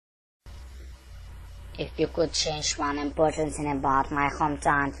If you could change one important thing about my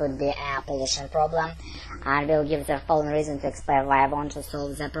hometown, it would be air pollution problem. I will give the following reason to explain why I want to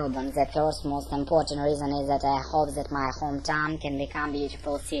solve the problem. The first most important reason is that I hope that my hometown can become a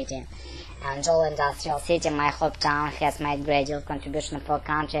beautiful city. And all industrial city, my hometown has made great deal of contribution for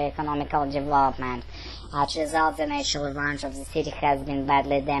country economical development. As a result, the natural environment of the city has been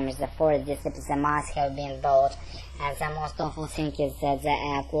badly damaged. The forest disappeared, must have been bought, and the most awful thing is that the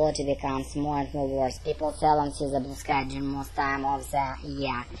air quality becomes more and more worse. People seldom see the blue sky during most time of the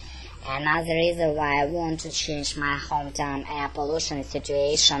year. Another reason why I want to change my hometown air pollution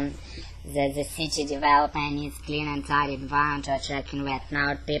situation that the city development needs clean and tidy environment to attract and wet.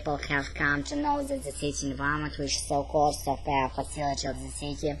 Now people have come to know that the city environment, which is so cost of air facility of the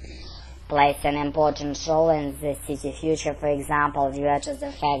city, plays an important role in the city future. For example, due to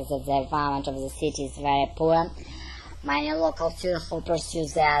the fact that the environment of the city is very poor, many local students who pursue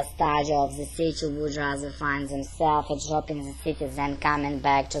their study of the city would rather find themselves a job in the city than coming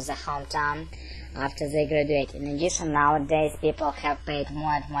back to the hometown after they graduate. In addition, nowadays people have paid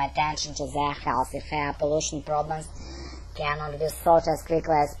more and more attention to their health. If air pollution problems cannot be solved as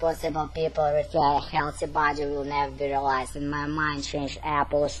quickly as possible, people with a healthy body will never be realized. In my mind, change air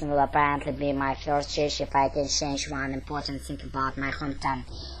pollution will apparently be my first change if I can change one important thing about my hometown.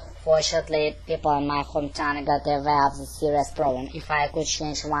 Fortunately, people in my hometown got aware of the serious problem. If I could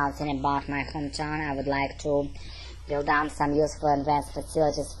change one thing about my hometown, I would like to build up some useful advanced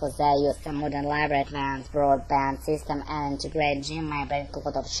facilities for their use, a modern library, advanced broadband system, and integrate GMAT bring a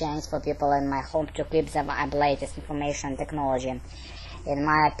lot of change for people in my home to keep the latest information and technology. In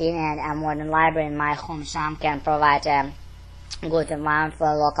my opinion, a modern library in my hometown can provide a good environment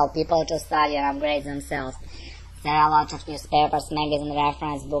for local people to study and upgrade themselves. There are a lot of newspapers, magazines,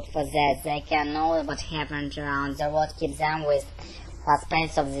 reference books for that. They can know what happened around the world, keep them with fast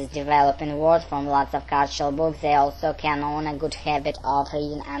pace of this developing world from lots of cultural books. They also can own a good habit of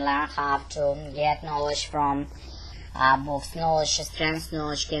reading and learn how to get knowledge from books. Knowledge strengths.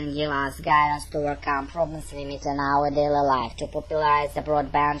 Knowledge can give us guidance to overcome problems limited in our daily life. To popularize the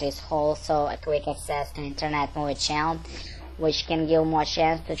broadband is also a quick access to internet movie channel, which can give more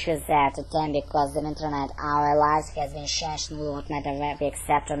chance to choose that at time. Because of the internet, our lives has been changed a lot, matter whether we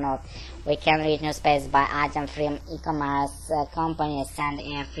accept or not. We can read newspapers, buy items from e-commerce companies, send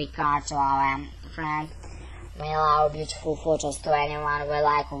a free card to our friends, mail our beautiful photos to anyone we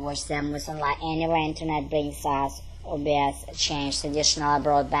like, or watch them with online. Anyway, internet brings us obvious change. Additional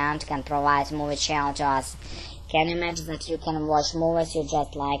broadband can provide movie channel to us. Can you imagine that you can watch movies you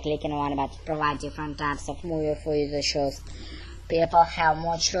just like clicking one, but provide different types of movie for you to choose? People have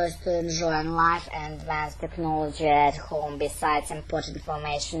more choice to enjoy in life and advanced technology at home. Besides important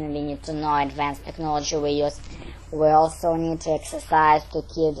information we need to know advanced technology we use, we also need to exercise to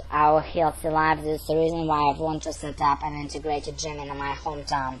keep our healthy life. This is the reason why I want to set up an integrated gym in my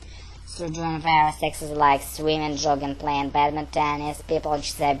hometown. Through doing various exercises like swimming, jogging, playing badminton, tennis, people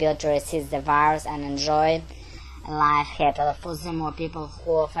reach the ability to resist the virus and enjoy life happily. Furthermore, people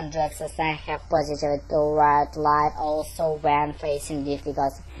who often do exercise have positive toward life also when facing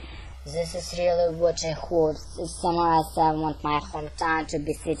difficulties. This is really what I hope. To summarize, I want my hometown to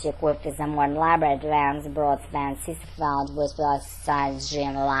be city equipped with a modern library, advanced broadband system found with exercise,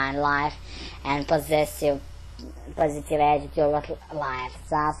 gym, line life, and positive attitude of life.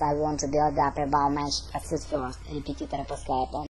 Thus, I want to build up about mentioned facets first. Репетиторы по скайпу.